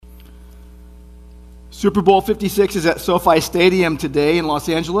Super Bowl 56 is at SoFi Stadium today in Los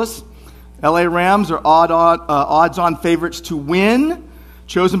Angeles. LA Rams are odds-on favorites to win,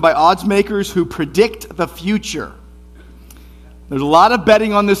 chosen by odds makers who predict the future. There's a lot of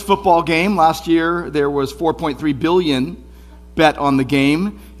betting on this football game. Last year, there was $4.3 billion bet on the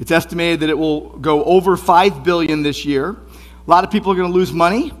game. It's estimated that it will go over $5 billion this year. A lot of people are going to lose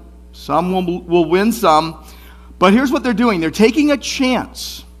money. Some will win some. But here's what they're doing. They're taking a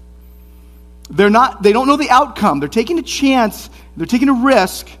chance. They don't know the outcome. They're taking a chance. They're taking a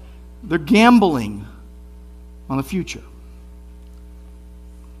risk. They're gambling on the future.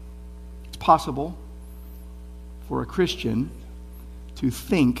 It's possible for a Christian to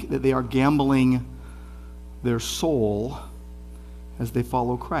think that they are gambling their soul as they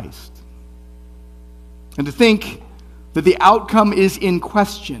follow Christ. And to think that the outcome is in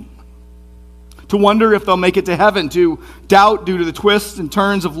question. To wonder if they'll make it to heaven. To doubt due to the twists and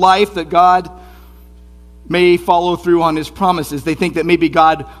turns of life that God may follow through on his promises. They think that maybe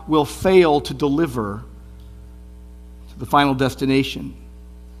God will fail to deliver to the final destination.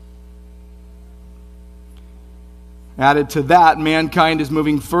 Added to that, mankind is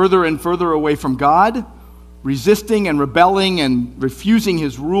moving further and further away from God, resisting and rebelling and refusing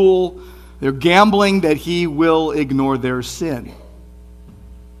his rule. They're gambling that he will ignore their sin.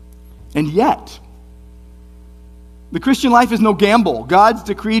 And yet, the Christian life is no gamble. God's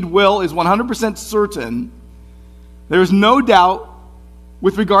decreed will is 100% certain. There is no doubt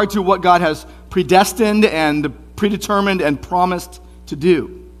with regard to what God has predestined and predetermined and promised to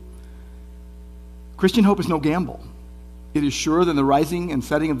do. Christian hope is no gamble. It is surer than the rising and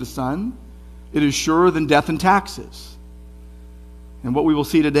setting of the sun. It is surer than death and taxes. And what we will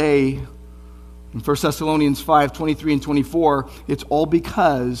see today in 1 Thessalonians 5:23 and 24, it's all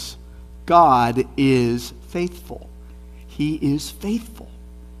because God is faithful. He is faithful.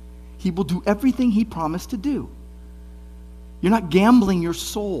 He will do everything he promised to do. You're not gambling your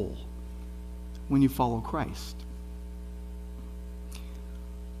soul when you follow Christ.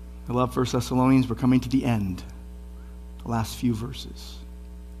 I love 1 Thessalonians. We're coming to the end, the last few verses.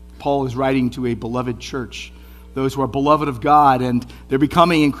 Paul is writing to a beloved church, those who are beloved of God, and they're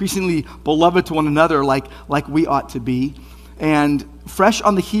becoming increasingly beloved to one another like we ought to be. And fresh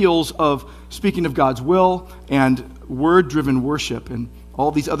on the heels of speaking of God's will and word-driven worship and all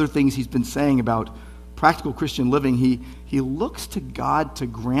these other things he's been saying about practical Christian living, he looks to God to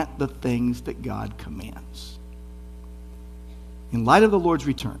grant the things that God commands. In light of the Lord's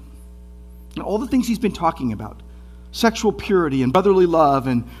return, and all the things he's been talking about, sexual purity and brotherly love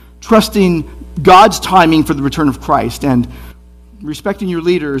and trusting God's timing for the return of Christ and respecting your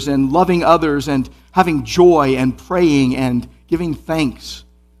leaders and loving others and having joy and praying and giving thanks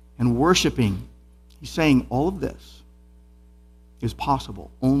and worshiping. He's saying all of this is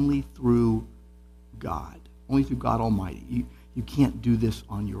possible only through God, only through God Almighty. You can't do this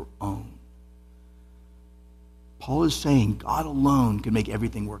on your own. Paul is saying God alone can make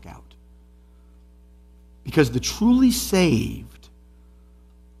everything work out. Because the truly saved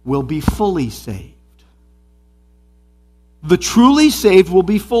will be fully saved. The truly saved will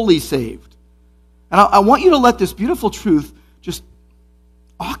be fully saved. And I want you to let this beautiful truth just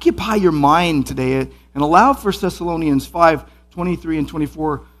occupy your mind today and allow 1 Thessalonians 5:23 and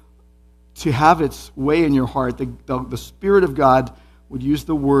 24 to have its way in your heart. The Spirit of God would use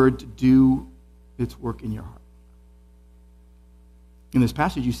the word to do its work in your heart. In this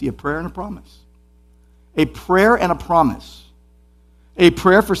passage, you see a prayer and a promise. A prayer and a promise. A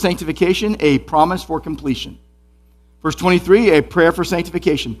prayer for sanctification, a promise for completion. Verse 23, a prayer for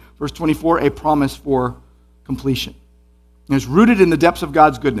sanctification. Verse 24, a promise for completion. And it's rooted in the depths of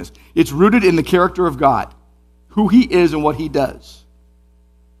God's goodness. It's rooted in the character of God, who he is and what he does.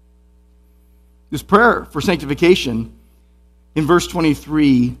 This prayer for sanctification in verse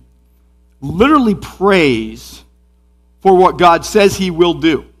 23 literally prays for what God says he will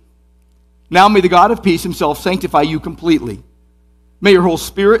do. Now may the God of peace himself sanctify you completely. May your whole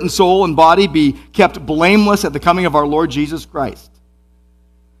spirit and soul and body be kept blameless at the coming of our Lord Jesus Christ.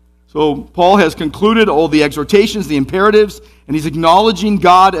 So Paul has concluded all the exhortations, the imperatives, and he's acknowledging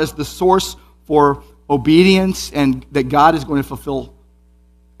God as the source for obedience and that God is going to fulfill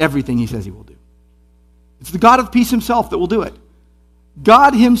everything he says he will do. It's the God of peace himself that will do it.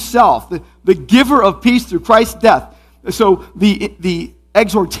 God himself, the giver of peace through Christ's death. So the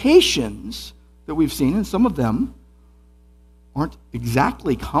exhortations that we've seen, and some of them aren't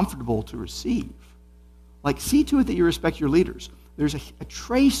exactly comfortable to receive. Like, see to it that you respect your leaders. There's a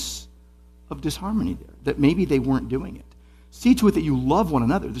trace of disharmony there, that maybe they weren't doing it. See to it that you love one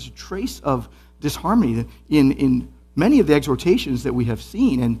another. There's a trace of disharmony in many of the exhortations that we have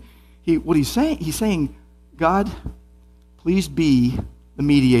seen. what he's saying, God, please be the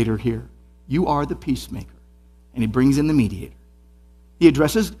mediator here. You are the peacemaker. And he brings in the mediator. He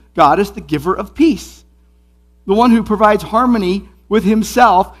addresses God as the giver of peace, the one who provides harmony with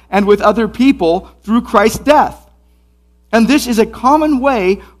himself and with other people through Christ's death. And this is a common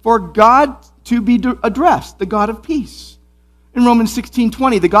way for God to be addressed, the God of peace. In Romans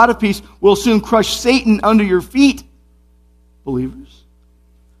 16:20, the God of peace will soon crush Satan under your feet, believers.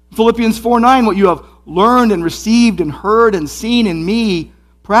 Philippians 4:9, what you have learned and received and heard and seen in me,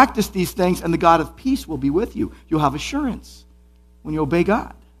 practice these things, and the God of peace will be with you. You'll have assurance when you obey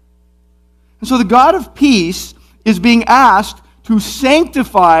God. And so the God of peace is being asked to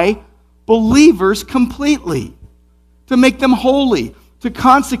sanctify believers completely, to make them holy, to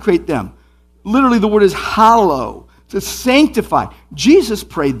consecrate them. Literally, the word is hallow, to sanctify. Jesus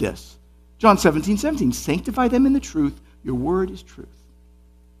prayed this. John 17:17, sanctify them in the truth. Your word is truth.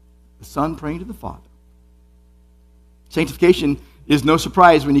 The Son praying to the Father. Sanctification is no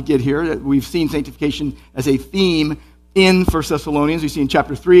surprise when you get here. We've seen sanctification as a theme in 1 Thessalonians. We see in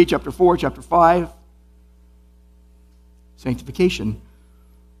chapter 3, chapter 4, chapter 5. Sanctification,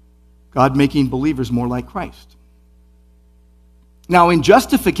 God making believers more like Christ. Now, in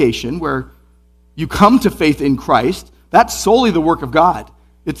justification, where you come to faith in Christ, that's solely the work of God.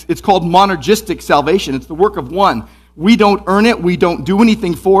 It's called monergistic salvation. It's the work of one. We don't earn it. We don't do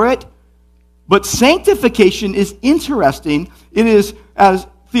anything for it. But sanctification is interesting. It is, as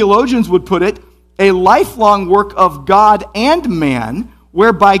theologians would put it, a lifelong work of God and man,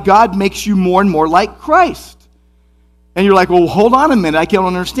 whereby God makes you more and more like Christ. And you're like, well, hold on a minute. I can't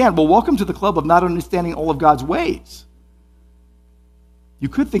understand. Well, welcome to the club of not understanding all of God's ways. You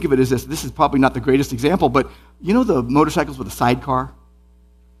could think of it as this. This is probably not the greatest example, but you know the motorcycles with a sidecar?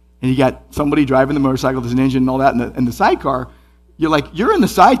 And you got somebody driving the motorcycle, there's an engine and all that, and the sidecar, you're like, you're in the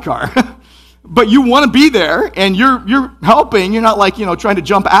sidecar. But you want to be there, and you're helping. You're not like, trying to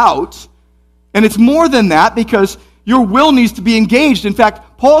jump out. And it's more than that, because your will needs to be engaged. In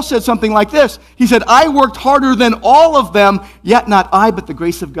fact, Paul said something like this. He said, I worked harder than all of them, yet not I, but the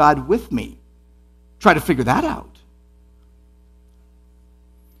grace of God with me. Try to figure that out.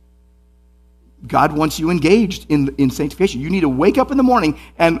 God wants you engaged in sanctification. You need to wake up in the morning,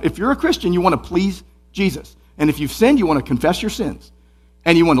 and if you're a Christian, you want to please Jesus. And if you've sinned, you want to confess your sins.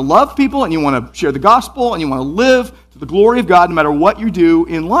 And you want to love people, and you want to share the gospel, and you want to live to the glory of God no matter what you do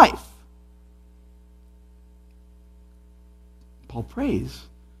in life. Paul prays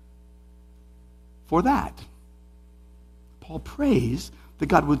for that. Paul prays that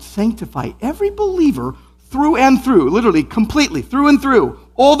God would sanctify every believer through and through, literally, completely, through and through,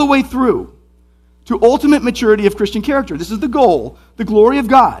 all the way through, to ultimate maturity of Christian character. This is the goal, the glory of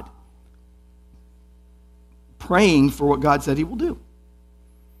God. Praying for what God said he will do.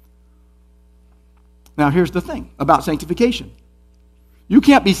 Now, here's the thing about sanctification. You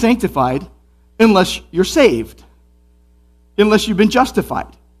can't be sanctified unless you're saved, unless you've been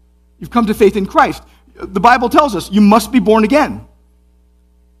justified. You've come to faith in Christ. The Bible tells us you must be born again.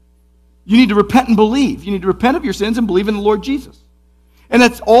 You need to repent and believe. You need to repent of your sins and believe in the Lord Jesus. And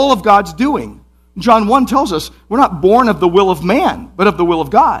that's all of God's doing. John 1 tells us we're not born of the will of man, but of the will of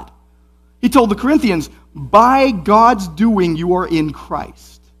God. He told the Corinthians, by God's doing you are in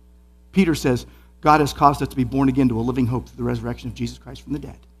Christ. Peter says, God has caused us to be born again to a living hope through the resurrection of Jesus Christ from the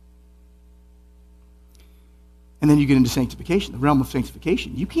dead. And then you get into sanctification, the realm of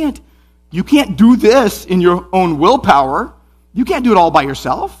sanctification. You can't do this in your own willpower. You can't do it all by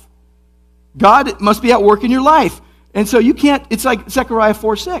yourself. God must be at work in your life. And so you can't, it's like Zechariah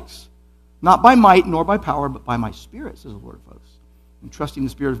 4:6. Not by might nor by power, but by my Spirit, says the Lord of hosts. And trusting the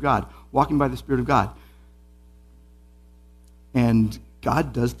Spirit of God, walking by the Spirit of God. And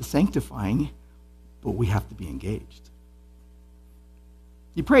God does the sanctifying, but we have to be engaged.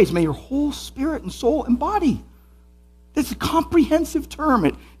 He prays, may your whole spirit and soul and body. It's a comprehensive term.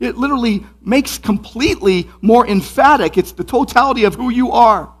 It literally makes completely more emphatic. It's the totality of who you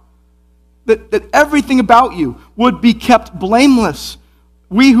are. That everything about you would be kept blameless.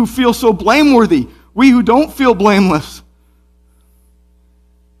 We who feel so blameworthy, we who don't feel blameless,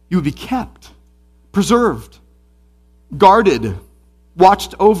 you would be kept, preserved, guarded,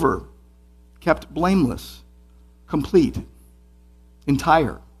 watched over, kept blameless, complete,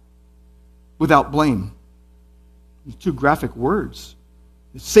 entire, without blame. These two graphic words.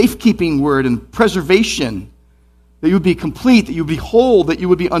 The safekeeping word and preservation. That you would be complete, that you would be whole, that you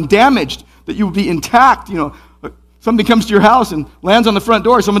would be undamaged, that you would be intact. Somebody comes to your house and lands on the front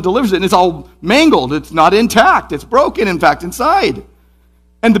door, someone delivers it, and it's all mangled. It's not intact. It's broken, in fact, inside.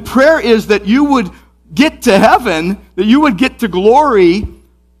 And the prayer is that you would get to heaven, that you would get to glory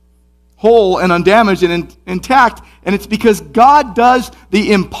whole and undamaged and intact, and it's because God does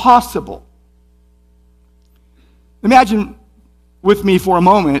the impossible. Imagine with me for a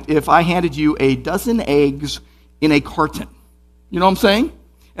moment if I handed you a dozen eggs in a carton. You know what I'm saying?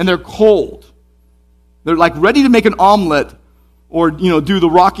 And they're cold. They're like ready to make an omelet or, do the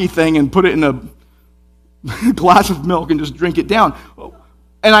Rocky thing and put it in a glass of milk and just drink it down.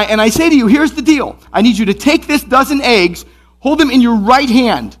 And I say to you, here's the deal. I need you to take this dozen eggs, hold them in your right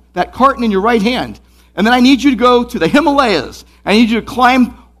hand, that carton in your right hand, and then I need you to go to the Himalayas. I need you to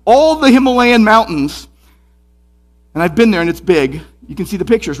climb all the Himalayan mountains. And I've been there, and it's big. You can see the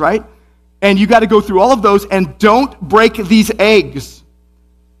pictures, right? And you got to go through all of those, and don't break these eggs.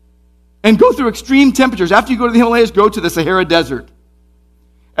 And go through extreme temperatures. After you go to the Himalayas, go to the Sahara Desert.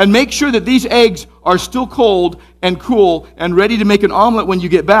 And make sure that these eggs are still cold and cool and ready to make an omelet when you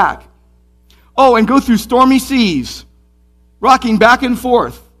get back. Oh, and go through stormy seas, rocking back and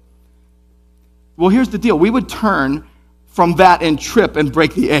forth. Well, here's the deal. We would turn from that and trip and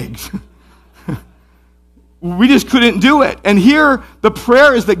break the eggs. We just couldn't do it. And here, the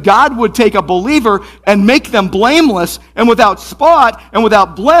prayer is that God would take a believer and make them blameless and without spot and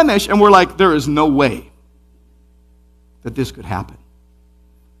without blemish. And we're like, there is no way that this could happen.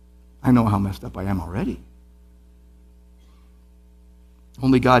 I know how messed up I am already.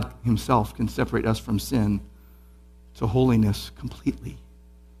 Only God himself can separate us from sin to holiness completely.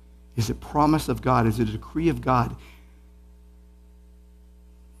 Is it promise of God? Is it a decree of God?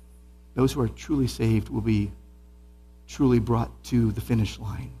 Those who are truly saved will be truly brought to the finish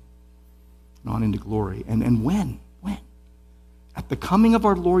line and on into glory. And when? When? At the coming of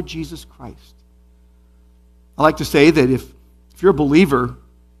our Lord Jesus Christ. I like to say that if you're a believer,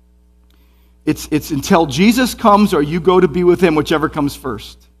 it's until Jesus comes or you go to be with him, whichever comes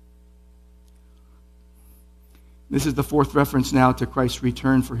first. This is the fourth reference now to Christ's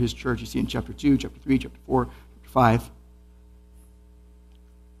return for his church. You see in chapter 2, chapter 3, chapter 4, chapter 5.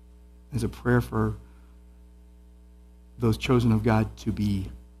 As a prayer for those chosen of God to be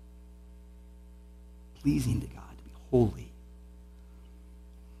pleasing to God, to be holy.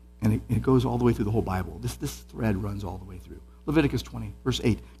 And it goes all the way through the whole Bible. This thread runs all the way through. Leviticus 20, verse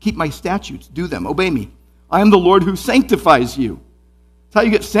 8. Keep my statutes, do them, obey me. I am the Lord who sanctifies you. That's how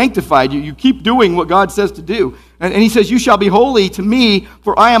you get sanctified. You keep doing what God says to do. And he says, you shall be holy to me,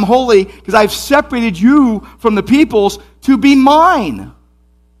 for I am holy, because I've separated you from the peoples to be mine.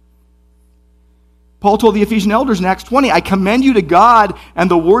 Paul told the Ephesian elders in Acts 20, I commend you to God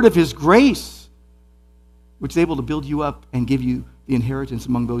and the word of his grace, which is able to build you up and give you the inheritance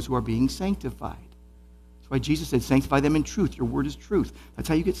among those who are being sanctified. That's why Jesus said, sanctify them in truth. Your word is truth. That's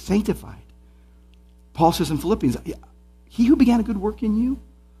how you get sanctified. Paul says in Philippians, he who began a good work in you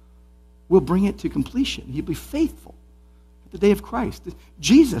will bring it to completion. He'll be faithful at the day of Christ.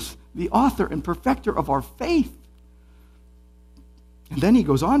 Jesus, the author and perfecter of our faith. And then he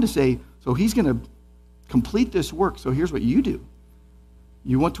goes on to say, so he's going to complete this work. So here's what you do.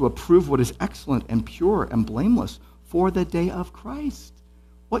 You want to approve what is excellent and pure and blameless for the day of Christ.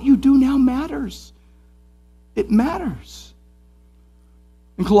 What you do now matters. It matters.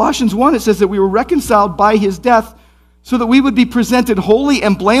 In Colossians 1, it says that we were reconciled by his death so that we would be presented holy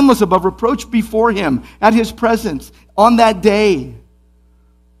and blameless above reproach before him at his presence on that day.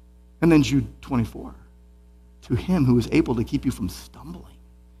 And then Jude 24, to him who is able to keep you from stumbling.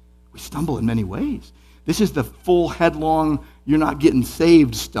 We stumble in many ways. This is the full headlong, you're not getting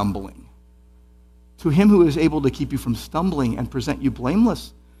saved stumbling. To him who is able to keep you from stumbling and present you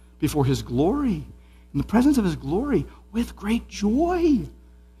blameless before his glory, in the presence of his glory, with great joy.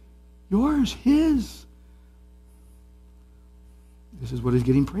 Yours, his. This is what is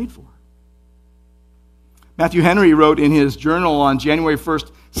getting prayed for. Matthew Henry wrote in his journal on January 1st,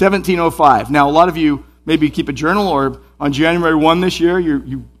 1705. Now, a lot of you maybe keep a journal, or on January 1 this year,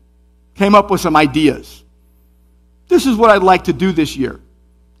 you came up with some ideas. This is what I'd like to do this year.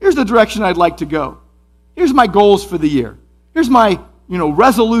 Here's the direction I'd like to go. Here's my goals for the year. Here's my,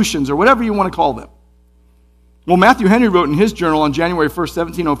 resolutions, or whatever you want to call them. Well, Matthew Henry wrote in his journal on January 1st,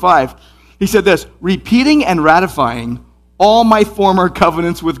 1705, he said this, repeating and ratifying all my former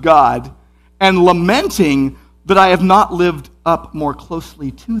covenants with God and lamenting that I have not lived up more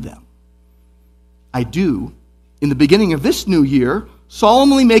closely to them. I do, in the beginning of this new year,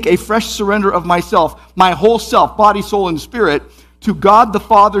 solemnly make a fresh surrender of myself, my whole self, body, soul, and spirit, to God the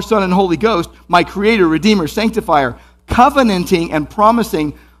Father, Son, and Holy Ghost, my Creator, Redeemer, Sanctifier, covenanting and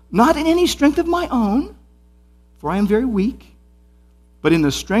promising, not in any strength of my own, for I am very weak, but in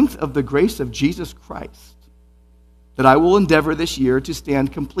the strength of the grace of Jesus Christ, that I will endeavor this year to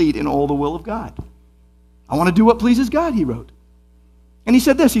stand complete in all the will of God. I want to do what pleases God, he wrote. And he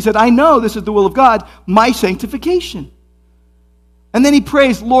said this, he said, I know this is the will of God, my sanctification. And then he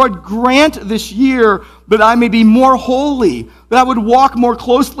prays, Lord, grant this year that I may be more holy, that I would walk more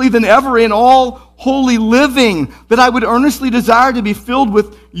closely than ever in all holy living, that I would earnestly desire to be filled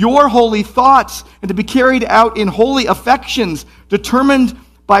with your holy thoughts and to be carried out in holy affections, determined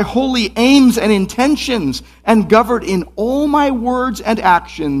by holy aims and intentions, and governed in all my words and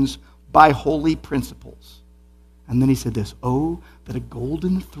actions by holy principles. And then he said this, oh, that a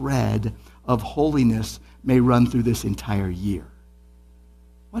golden thread of holiness may run through this entire year.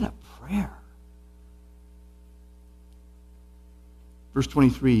 What a prayer. Verse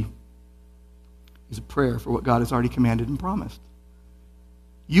 23 is a prayer for what God has already commanded and promised.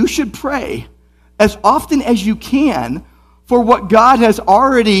 You should pray as often as you can for what God has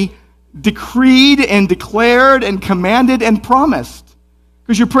already decreed and declared and commanded and promised.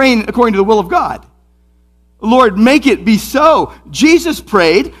 Because you're praying according to the will of God. Lord, make it be so. Jesus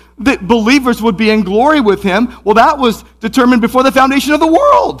prayed that believers would be in glory with him. Well, that was determined before the foundation of the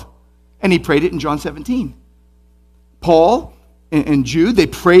world. And he prayed it in John 17. Paul and Jude, they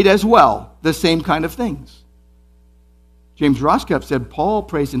prayed as well, the same kind of things. James Roscup said, Paul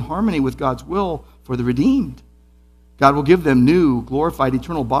prays in harmony with God's will for the redeemed. God will give them new, glorified,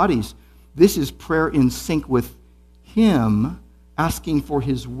 eternal bodies. This is prayer in sync with him, asking for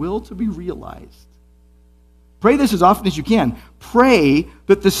his will to be realized. Pray this as often as you can. Pray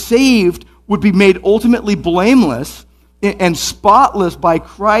that the saved would be made ultimately blameless and spotless by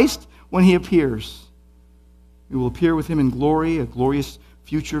Christ when he appears. We will appear with him in glory, a glorious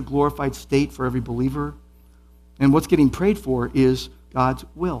future glorified state for every believer. And what's getting prayed for is God's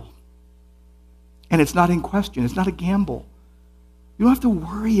will. And it's not in question. It's not a gamble. You don't have to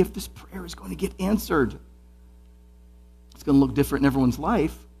worry if this prayer is going to get answered. It's going to look different in everyone's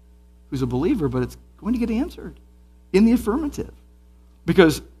life who's a believer, but it's going to get answered in the affirmative.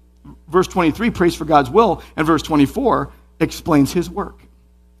 Because verse 23 prays for God's will, and verse 24 explains his work.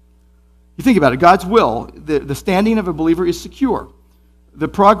 You think about it, God's will, the standing of a believer is secure. The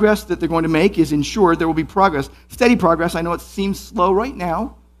progress that they're going to make is ensured. There will be progress, steady progress. I know it seems slow right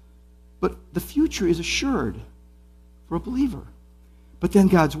now, but the future is assured for a believer. But then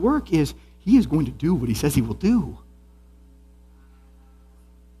God's work is, he is going to do what he says he will do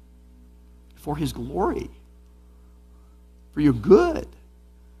for his glory, for your good.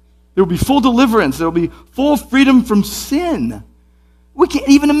 There will be full deliverance. There will be full freedom from sin. We can't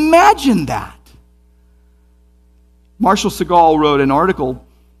even imagine that. Marshall Segal wrote an article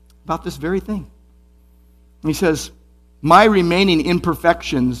about this very thing. He says, my remaining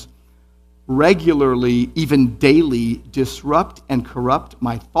imperfections regularly, even daily, disrupt and corrupt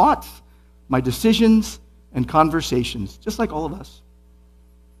my thoughts, my decisions, and conversations, just like all of us.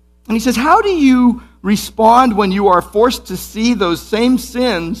 And he says, how do you respond when you are forced to see those same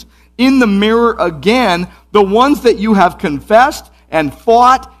sins in the mirror again, the ones that you have confessed and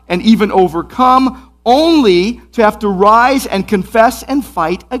fought and even overcome, only to have to rise and confess and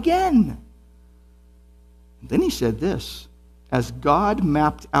fight again? And then he said this, as God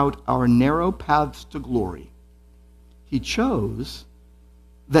mapped out our narrow paths to glory, he chose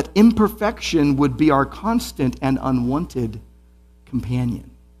that imperfection would be our constant and unwanted companion.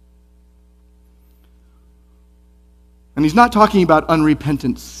 And he's not talking about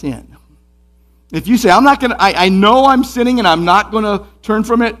unrepentant sin. If you say, I know I'm sinning and I'm not going to turn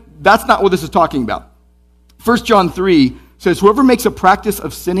from it, that's not what this is talking about. 1 John 3 says, whoever makes a practice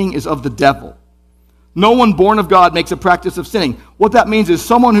of sinning is of the devil. No one born of God makes a practice of sinning. What that means is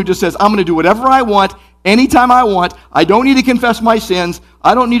someone who just says, I'm going to do whatever I want, anytime I want. I don't need to confess my sins.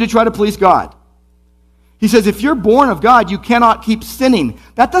 I don't need to try to please God. He says, if you're born of God, you cannot keep sinning.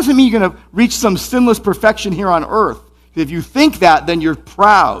 That doesn't mean you're going to reach some sinless perfection here on earth. If you think that, then you're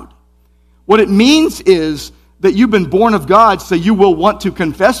proud. What it means is that you've been born of God, so you will want to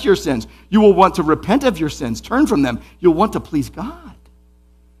confess your sins. You will want to repent of your sins, turn from them. You'll want to please God.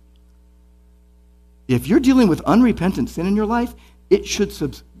 If you're dealing with unrepentant sin in your life, it should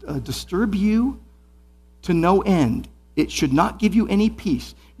disturb you to no end. It should not give you any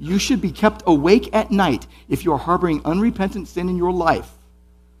peace. You should be kept awake at night if you are harboring unrepentant sin in your life.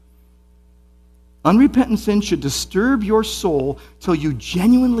 Unrepentant sin should disturb your soul till you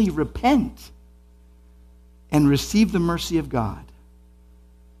genuinely repent and receive the mercy of God.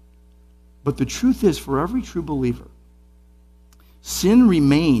 But the truth is, for every true believer, sin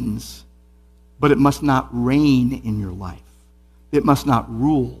remains, but it must not reign in your life. It must not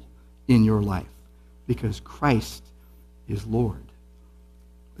rule in your life, because Christ is Lord.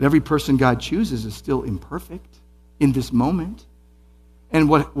 But every person God chooses is still imperfect in this moment. And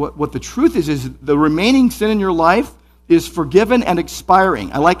what the truth is the remaining sin in your life, is forgiven and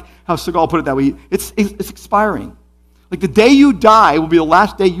expiring. I like how Segal put it that way. It's expiring. Like the day you die will be the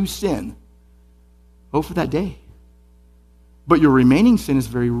last day you sin. Oh, for that day. But your remaining sin is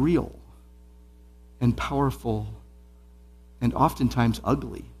very real and powerful and oftentimes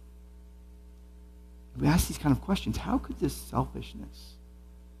ugly. We ask these kind of questions. How could this selfishness,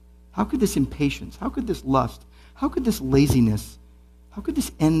 how could this impatience, how could this lust, how could this laziness, how could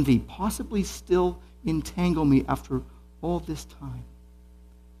this envy possibly still entangle me after all this time?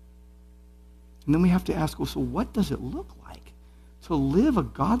 And then we have to ask, well, so what does it look like to live a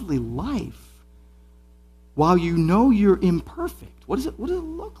godly life while you know you're imperfect? What does it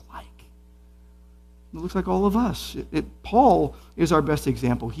look like? It looks like all of us. Paul is our best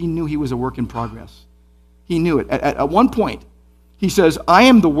example. He knew he was a work in progress. He knew it. At one point, he says, I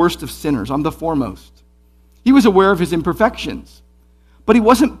am the worst of sinners. I'm the foremost. He was aware of his imperfections, but he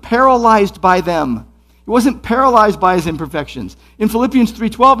wasn't paralyzed by them. He wasn't paralyzed by his imperfections. In Philippians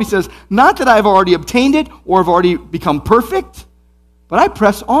 3:12, he says, not that I've already obtained it or have already become perfect, but I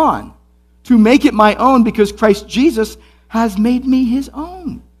press on to make it my own because Christ Jesus has made me his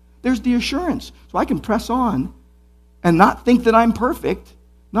own. There's the assurance. So I can press on and not think that I'm perfect,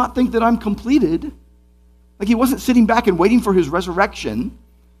 not think that I'm completed. Like he wasn't sitting back and waiting for his resurrection.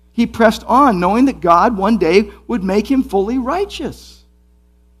 He pressed on knowing that God one day would make him fully righteous.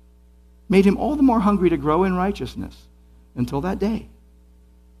 Made him all the more hungry to grow in righteousness until that day.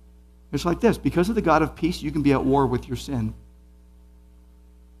 It's like this. Because of the God of peace, you can be at war with your sin.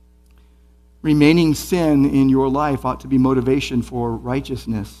 Remaining sin in your life ought to be motivation for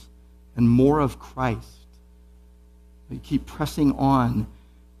righteousness and more of Christ. You keep pressing on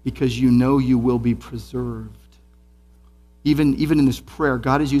because you know you will be preserved. Even in this prayer,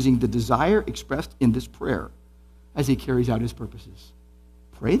 God is using the desire expressed in this prayer as he carries out his purposes.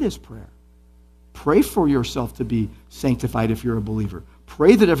 Pray this prayer. Pray for yourself to be sanctified if you're a believer.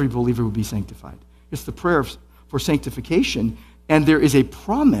 Pray that every believer will be sanctified. It's the prayer for sanctification, and there is a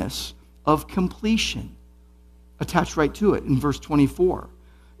promise of completion attached right to it in verse 24.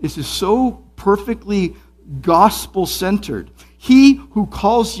 This is so perfectly gospel-centered. He who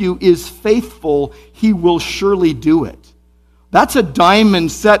calls you is faithful. He will surely do it. That's a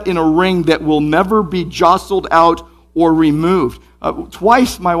diamond set in a ring that will never be jostled out or removed.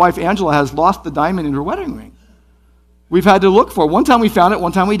 Twice my wife Angela has lost the diamond in her wedding ring. We've had to look for it. One time we found it,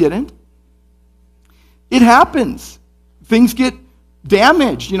 one time we didn't. It happens. Things get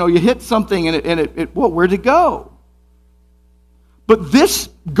damaged. You hit something and where'd it go? But this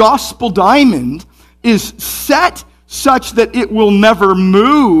gospel diamond is set such that it will never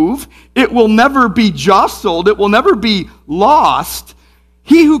move, it will never be jostled, it will never be lost.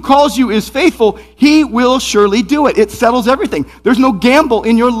 He who calls you is faithful, he will surely do it. It settles everything. There's no gamble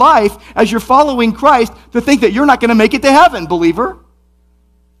in your life as you're following Christ to think that you're not going to make it to heaven, believer.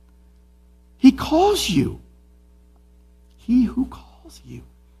 He calls you. He who calls you.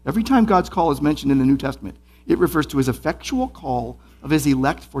 Every time God's call is mentioned in the New Testament, it refers to his effectual call of his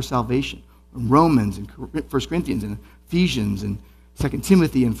elect for salvation. In Romans and 1 Corinthians and Ephesians and 2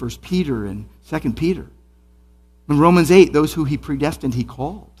 Timothy and 1 Peter and 2 Peter. In Romans 8, those who he predestined, he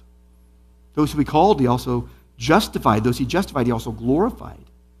called. Those who he called, he also justified. Those he justified, he also glorified.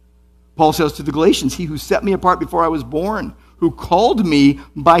 Paul says to the Galatians, he who set me apart before I was born, who called me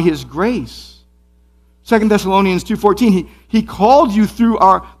by his grace. 2 Thessalonians 2:14, he called you through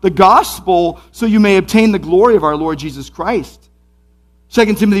the gospel so you may obtain the glory of our Lord Jesus Christ. 2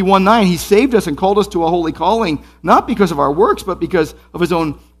 Timothy 1:9, he saved us and called us to a holy calling, not because of our works, but because of his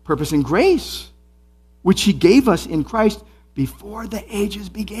own purpose and grace, which he gave us in Christ before the ages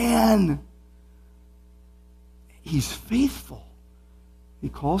began. He's faithful. He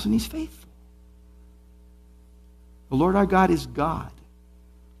calls and he's faithful. The Lord our God is God,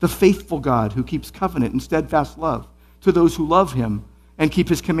 the faithful God who keeps covenant and steadfast love to those who love him and keep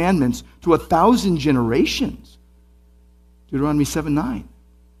his commandments to 1,000 generations. Deuteronomy 7:9.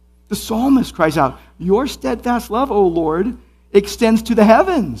 The psalmist cries out, your steadfast love, O Lord, extends to the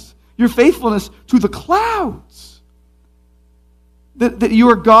heavens, your faithfulness to the clouds. That you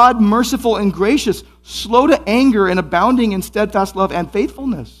are God, merciful and gracious, slow to anger and abounding in steadfast love and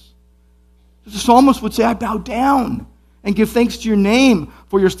faithfulness. The psalmist would say, I bow down and give thanks to your name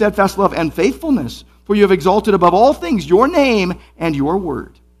for your steadfast love and faithfulness, for you have exalted above all things your name and your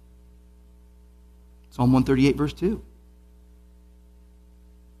word. Psalm 138, verse 2.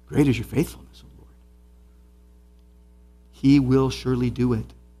 Great is your faithfulness, O Lord. He will surely do it.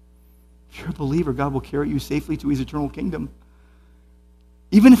 If you're a believer, God will carry you safely to his eternal kingdom.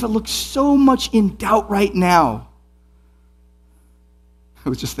 Even if it looks so much in doubt right now. I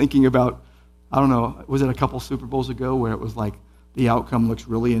was just thinking about I don't know, was it a couple Super Bowls ago where it was like the outcome looks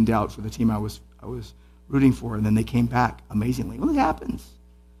really in doubt for the team I was rooting for, and then they came back amazingly. Well, it happens.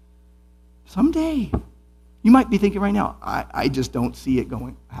 Someday. You might be thinking right now, I just don't see it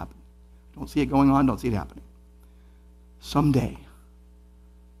happen. Don't see it going on, don't see it happening. Someday.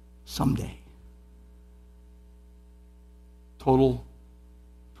 Total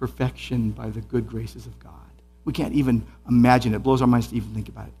perfection by the good graces of God. We can't even imagine it. It blows our minds to even think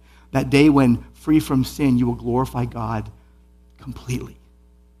about it. That day when, free from sin, you will glorify God completely.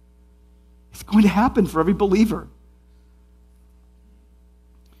 It's going to happen for every believer.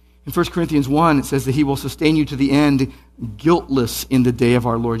 In 1 Corinthians 1, it says that he will sustain you to the end, guiltless in the day of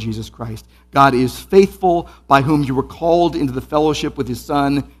our Lord Jesus Christ. God is faithful, by whom you were called into the fellowship with his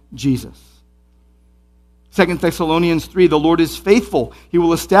Son, Jesus. 2 Thessalonians 3, the Lord is faithful. He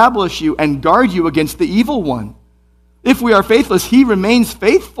will establish you and guard you against the evil one. If we are faithless, he remains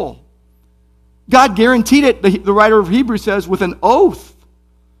faithful. God guaranteed it, the writer of Hebrews says, with an oath,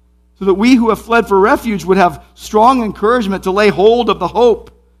 so that we who have fled for refuge would have strong encouragement to lay hold of the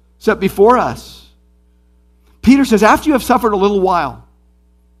hope set before us. Peter says, after you have suffered a little while,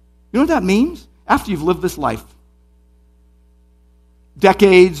 you know what that means? After you've lived this life.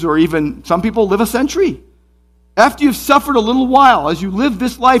 Decades, or even some people live a century. After you've suffered a little while, as you live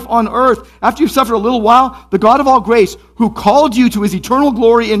this life on earth, after you've suffered a little while, the God of all grace, who called you to his eternal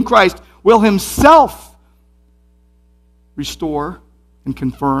glory in Christ, will himself restore and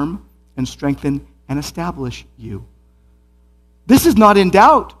confirm and strengthen and establish you. This is not in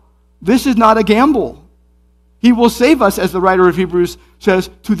doubt. This is not a gamble. He will save us, as the writer of Hebrews says,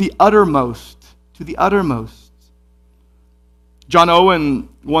 to the uttermost. To the uttermost. John Owen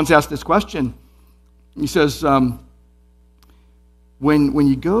once asked this question. He says, when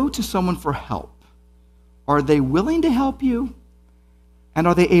you go to someone for help, are they willing to help you? And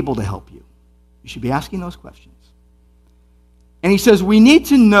are they able to help you? You should be asking those questions. And he says, we need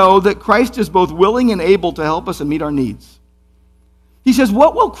to know that Christ is both willing and able to help us and meet our needs. He says,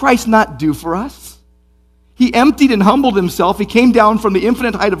 what will Christ not do for us? He emptied and humbled himself. He came down from the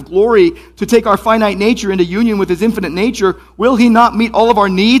infinite height of glory to take our finite nature into union with his infinite nature. Will he not meet all of our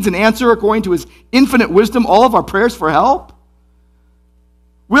needs and answer, according to his infinite wisdom, all of our prayers for help?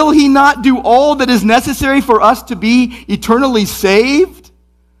 Will he not do all that is necessary for us to be eternally saved?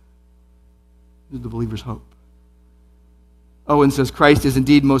 This is the believer's hope. Owen says, Christ is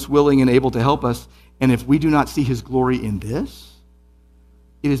indeed most willing and able to help us, and if we do not see his glory in this,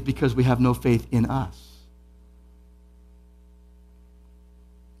 it is because we have no faith in us.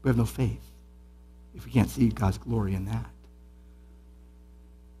 We have no faith if we can't see God's glory in that.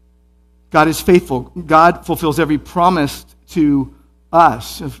 God is faithful. God fulfills every promise to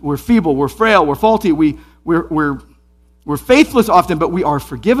us. If we're feeble, we're frail, we're faulty, we're faithless often, but we are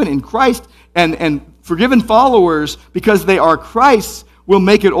forgiven in Christ, and forgiven followers, because they are Christ's, will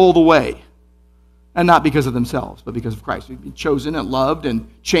make it all the way. And not because of themselves, but because of Christ. We've been chosen and loved and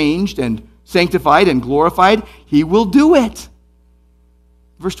changed and sanctified and glorified. He will do it.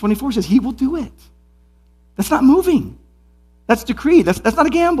 Verse 24 says, he will do it. That's not moving. That's decreed. That's not a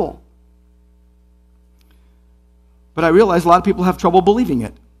gamble. But I realize a lot of people have trouble believing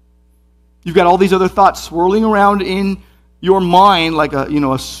it. You've got all these other thoughts swirling around in your mind like a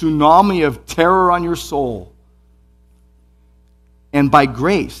tsunami of terror on your soul. And by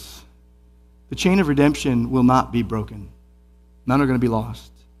grace, the chain of redemption will not be broken. None are going to be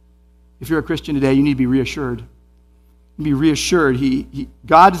lost. If you're a Christian today, you need to be reassured. Be reassured.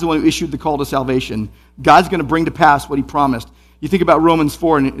 God is the one who issued the call to salvation. God's going to bring to pass what he promised. You think about Romans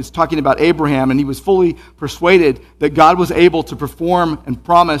 4, and it's talking about Abraham, and he was fully persuaded that God was able to perform and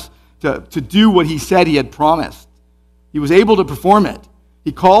promise to do what he said he had promised. He was able to perform it.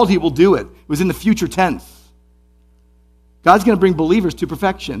 He called, he will do it. It was in the future tense. God's going to bring believers to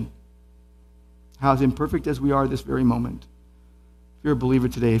perfection. How as imperfect as we are this very moment. If you're a believer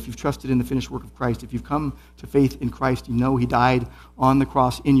today, if you've trusted in the finished work of Christ, if you've come to faith in Christ, you know he died on the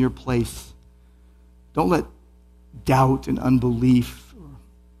cross in your place. Don't let doubt and unbelief or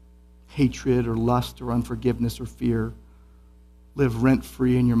hatred or lust or unforgiveness or fear live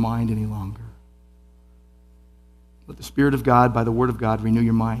rent-free in your mind any longer. Let the Spirit of God, by the Word of God, renew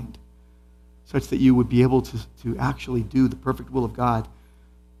your mind such that you would be able to actually do the perfect will of God,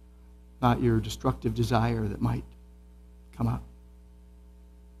 not your destructive desire that might come up.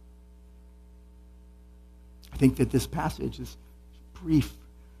 I think that this passage, this brief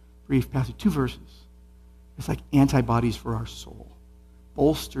passage, 2 verses, it's like antibodies for our soul.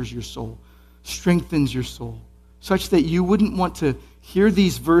 Bolsters your soul, strengthens your soul, such that you wouldn't want to hear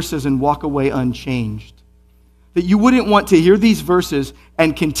these verses and walk away unchanged. that you wouldn't want to hear these verses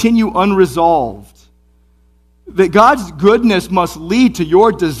and continue unresolved. That God's goodness must lead to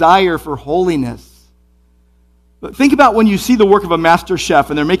your desire for holiness. But think about when you see the work of a master chef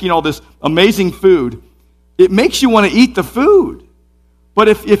and they're making all this amazing food. It makes you want to eat the food. But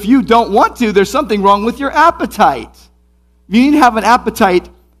if you don't want to, there's something wrong with your appetite. You need to have an appetite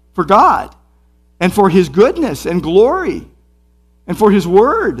for God and for His goodness and glory and for His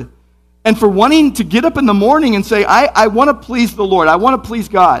word and for wanting to get up in the morning and say, I want to please the Lord. I want to please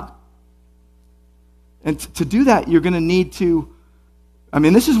God. And to do that, you're going to need to,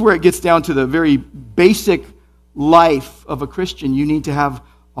 this is where it gets down to the very basic life of a Christian. You need to have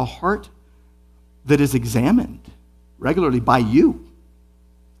a heart that is examined regularly by you.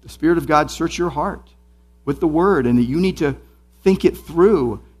 The Spirit of God search your heart with the Word, and that you need to think it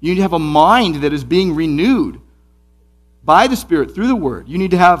through. You need to have a mind that is being renewed by the Spirit through the Word. You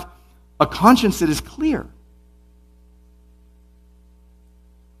need to have a conscience that is clear.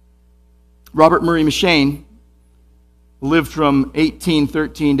 Robert Murray M'Cheyne lived from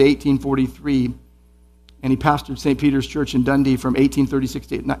 1813 to 1843, and he pastored St. Peter's Church in Dundee from 1836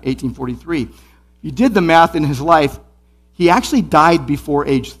 to 1843. You did the math in his life, he actually died before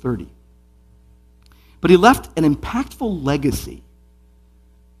age 30. But he left an impactful legacy.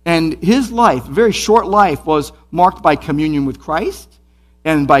 And his life, a very short life, was marked by communion with Christ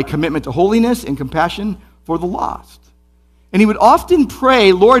and by commitment to holiness and compassion for the lost. And he would often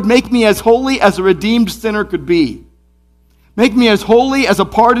pray, Lord, make me as holy as a redeemed sinner could be. Make me as holy as a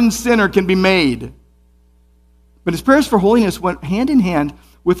pardoned sinner can be made. But his prayers for holiness went hand in hand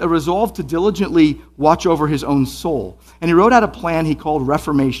with a resolve to diligently watch over his own soul. And he wrote out a plan he called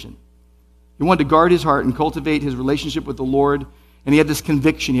Reformation. He wanted to guard his heart and cultivate his relationship with the Lord. And he had this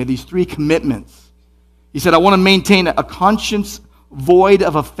conviction. He had these 3 commitments. He said, I want to maintain a conscience void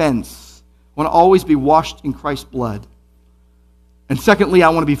of offense. I want to always be washed in Christ's blood. And secondly, I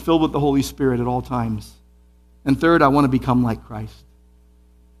want to be filled with the Holy Spirit at all times. And third, I want to become like Christ.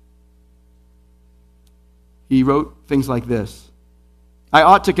 He wrote things like this. I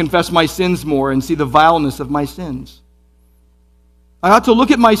ought to confess my sins more and see the vileness of my sins. I ought to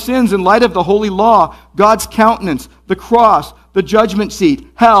look at my sins in light of the holy law, God's countenance, the cross, the judgment seat,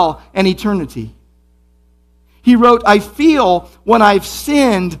 hell, and eternity. He wrote, I feel when I've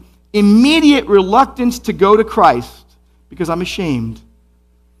sinned immediate reluctance to go to Christ because I'm ashamed.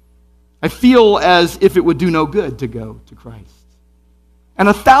 I feel as if it would do no good to go to Christ. And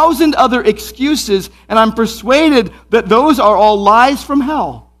 1,000 other excuses, and I'm persuaded that those are all lies from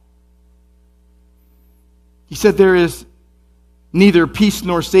hell. He said there is neither peace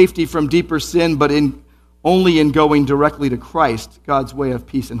nor safety from deeper sin, but only in going directly to Christ, God's way of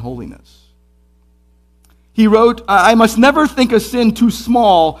peace and holiness. He wrote, I must never think a sin too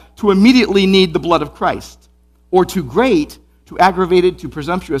small to immediately need the blood of Christ, or too great, too aggravated, too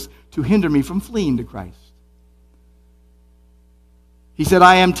presumptuous, to hinder me from fleeing to Christ. He said,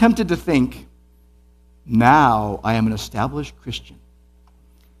 I am tempted to think, now I am an established Christian,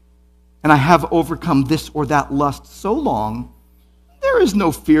 and I have overcome this or that lust so long, there is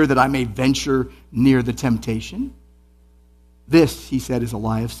no fear that I may venture near the temptation. This, he said, is a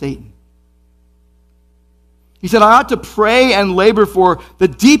lie of Satan. He said, I ought to pray and labor for the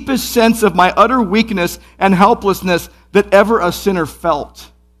deepest sense of my utter weakness and helplessness that ever a sinner felt.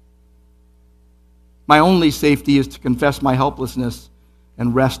 My only safety is to confess my helplessness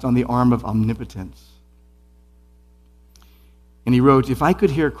and rest on the arm of omnipotence. And he wrote, if I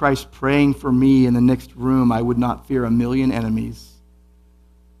could hear Christ praying for me in the next room, I would not fear 1,000,000 enemies.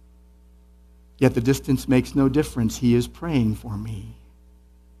 Yet the distance makes no difference. He is praying for me.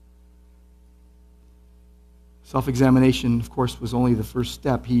 Self-examination, of course, was only the first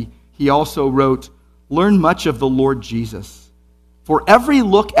step. He also wrote, learn much of the Lord Jesus. For every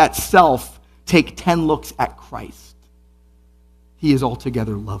look at self, take 10 looks at Christ. He is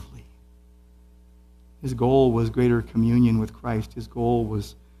altogether lovely. His goal was greater communion with Christ. His goal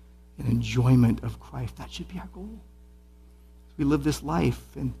was an enjoyment of Christ. That should be our goal. We live this life,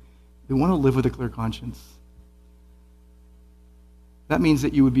 and we want to live with a clear conscience. That means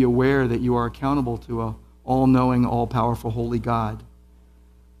that you would be aware that you are accountable to a all-knowing, all-powerful, holy God.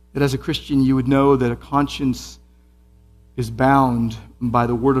 That as a Christian, you would know that a conscience is bound by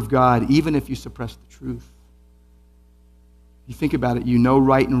the Word of God, even if you suppress the truth. You think about it, you know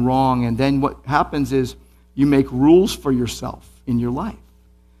right and wrong, and then what happens is you make rules for yourself in your life.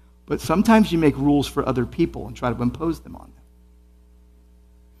 But sometimes you make rules for other people and try to impose them on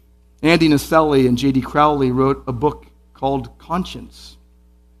them. Andy Naselli and J.D. Crowley wrote a book called Conscience.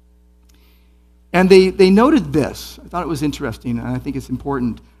 And they noted this. I thought it was interesting, and I think it's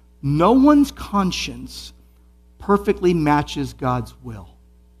important. No one's conscience perfectly matches God's will.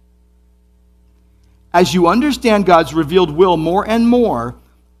 As you understand God's revealed will more and more,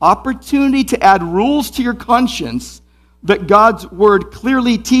 opportunity to add rules to your conscience that God's word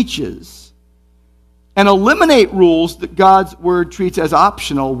clearly teaches and eliminate rules that God's word treats as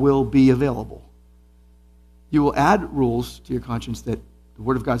optional will be available. You will add rules to your conscience that the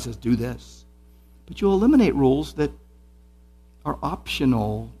word of God says, do this. But you'll eliminate rules that are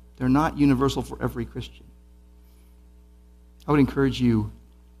optional. They're not universal for every Christian. I would encourage you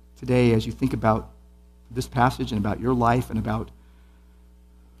today as you think about this passage and about your life and about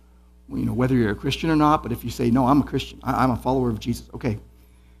whether you're a Christian or not, but if you say, no, I'm a Christian, I'm a follower of Jesus, okay,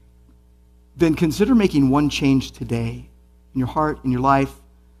 then consider making one change today in your heart, in your life,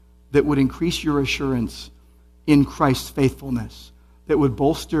 that would increase your assurance in Christ's faithfulness, that would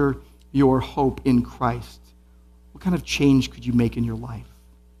bolster your hope in Christ. What kind of change could you make in your life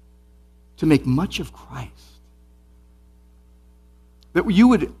to make much of Christ? That you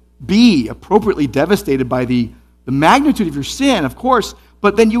would be appropriately devastated by the magnitude of your sin, of course,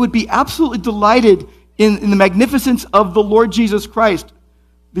 but then you would be absolutely delighted in the magnificence of the Lord Jesus Christ,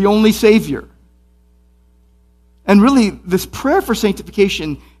 the only Savior. And really, this prayer for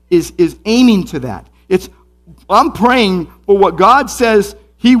sanctification is aiming to that. I'm praying for what God says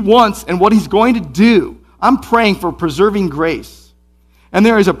He wants and what He's going to do. I'm praying for preserving grace. And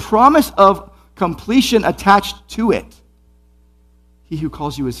there is a promise of completion attached to it. He who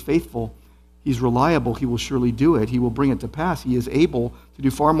calls you is faithful. He's reliable. He will surely do it. He will bring it to pass. He is able to do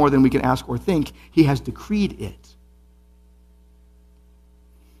far more than we can ask or think. He has decreed it.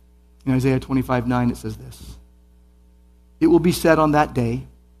 In Isaiah 25:9, it says this. It will be said on that day,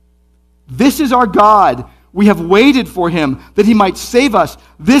 this is our God. We have waited for Him that He might save us.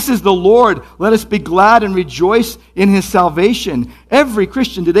 This is the Lord. Let us be glad and rejoice in His salvation. Every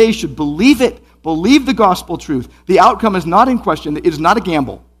Christian today should believe it. Believe the gospel truth. The outcome is not in question. It is not a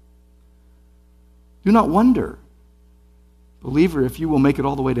gamble. Do not wonder, believer, if you will make it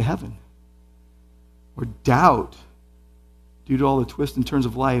all the way to heaven. Or doubt, due to all the twists and turns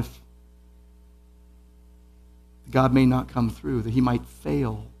of life, that God may not come through, that He might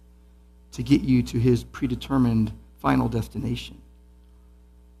fail to get you to His predetermined final destination.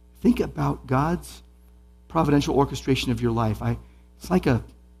 Think about God's providential orchestration of your life. It's like a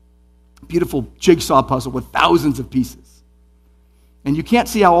beautiful jigsaw puzzle with thousands of pieces. And you can't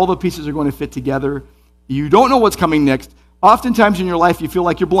see how all the pieces are going to fit together. You don't know what's coming next. Oftentimes in your life, you feel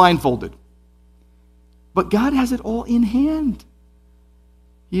like you're blindfolded. But God has it all in hand.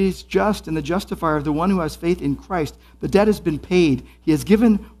 He is just and the justifier of the one who has faith in Christ. The debt has been paid. He has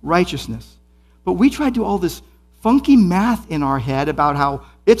given righteousness. But we try to do all this funky math in our head about how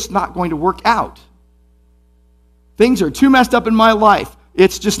it's not going to work out. Things are too messed up in my life.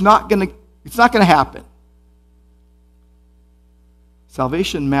 It's just not going to happen.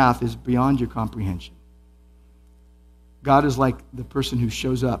 Salvation math is beyond your comprehension. God is like the person who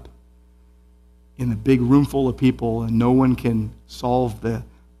shows up in the big room full of people and no one can solve the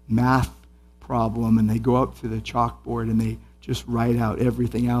math problem, and they go up to the chalkboard and they just write out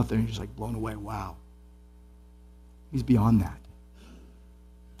everything out there and you're just like blown away. Wow. He's beyond that.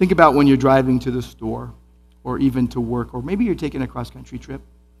 Think about when you're driving to the store or even to work, or maybe you're taking a cross-country trip.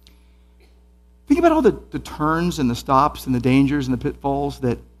 Think about all the turns and the stops and the dangers and the pitfalls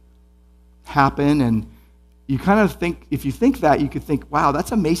that happen, and you kind of think, if you think that, you could think, wow,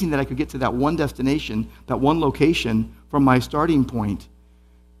 that's amazing that I could get to that one destination, that one location from my starting point.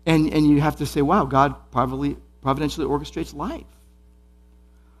 And you have to say, wow, God providentially orchestrates life.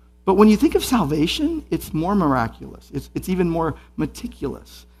 But when you think of salvation, it's more miraculous. It's even more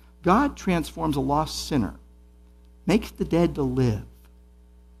meticulous. God transforms a lost sinner, makes the dead to live,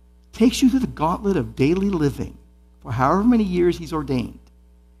 takes you through the gauntlet of daily living for however many years He's ordained,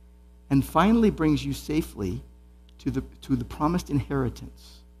 and finally brings you safely to the promised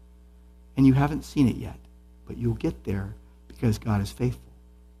inheritance. And you haven't seen it yet, but you'll get there because God is faithful.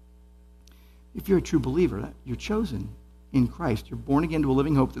 If you're a true believer, you're chosen in Christ. You're born again to a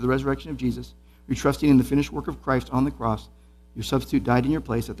living hope through the resurrection of Jesus. You're trusting in the finished work of Christ on the cross. Your substitute died in your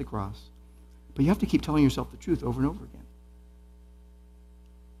place at the cross. But you have to keep telling yourself the truth over and over again.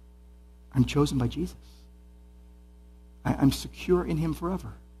 I'm chosen by Jesus. I'm secure in Him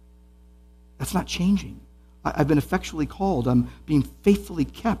forever. That's not changing. I've been effectually called. I'm being faithfully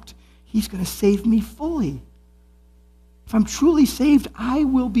kept. He's going to save me fully. If I'm truly saved, I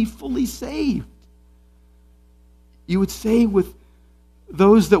will be fully saved. You would say with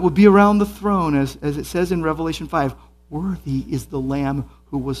those that will be around the throne, as it says in Revelation 5, worthy is the Lamb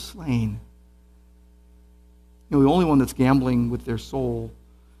who was slain. The only one that's gambling with their soul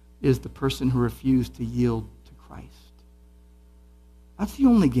is the person who refused to yield to Christ. That's the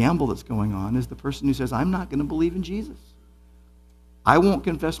only gamble that's going on, is the person who says, I'm not going to believe in Jesus. I won't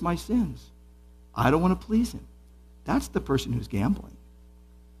confess my sins. I don't want to please him. That's the person who's gambling.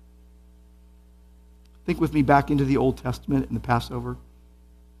 Think with me back into the Old Testament and the Passover.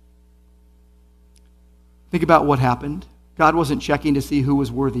 Think about what happened. God wasn't checking to see who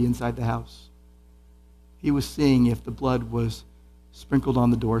was worthy inside the house. He was seeing if the blood was sprinkled on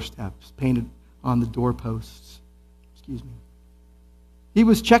the doorsteps, painted on the doorposts. Excuse me. He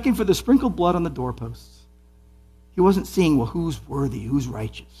was checking for the sprinkled blood on the doorposts. He wasn't seeing, well, who's worthy, who's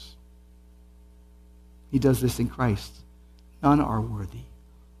righteous. He does this in Christ. None are worthy.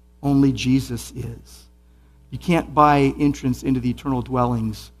 Only Jesus is. You can't buy entrance into the eternal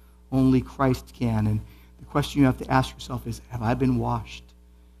dwellings. Only Christ can. And the question you have to ask yourself is, have I been washed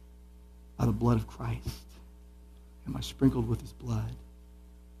by the blood of Christ? Am I sprinkled with his blood?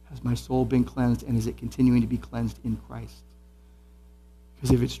 Has my soul been cleansed, and is it continuing to be cleansed in Christ?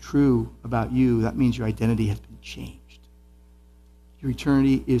 Because if it's true about you, that means your identity has been changed. Your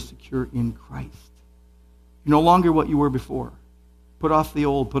eternity is secure in Christ. You're no longer what you were before. Put off the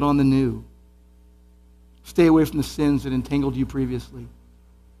old, put on the new. Stay away from the sins that entangled you previously.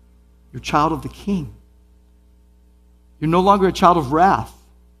 You're a child of the King. You're no longer a child of wrath.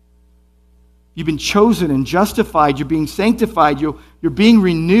 You've been chosen and justified. You're being sanctified. You're being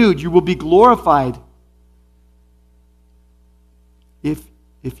renewed. You will be glorified.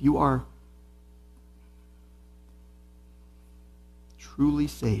 If you are truly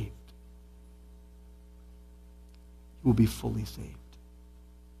saved, you will be fully saved.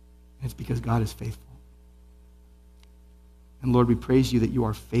 And it's because God is faithful. And Lord, we praise you that you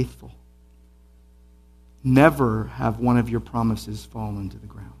are faithful. Never have one of your promises fallen to the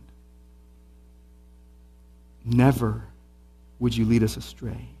ground. Never would you lead us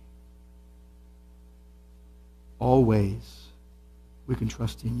astray. Always we can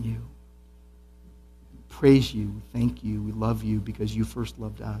trust in you. Praise you, thank you, we love you because you first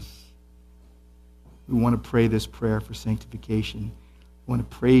loved us. We want to pray this prayer for sanctification. We want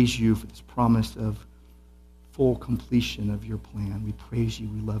to praise you for this promise of full completion of your plan. We praise you,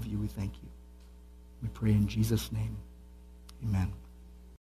 we love you, we thank you. We pray in Jesus' name. Amen.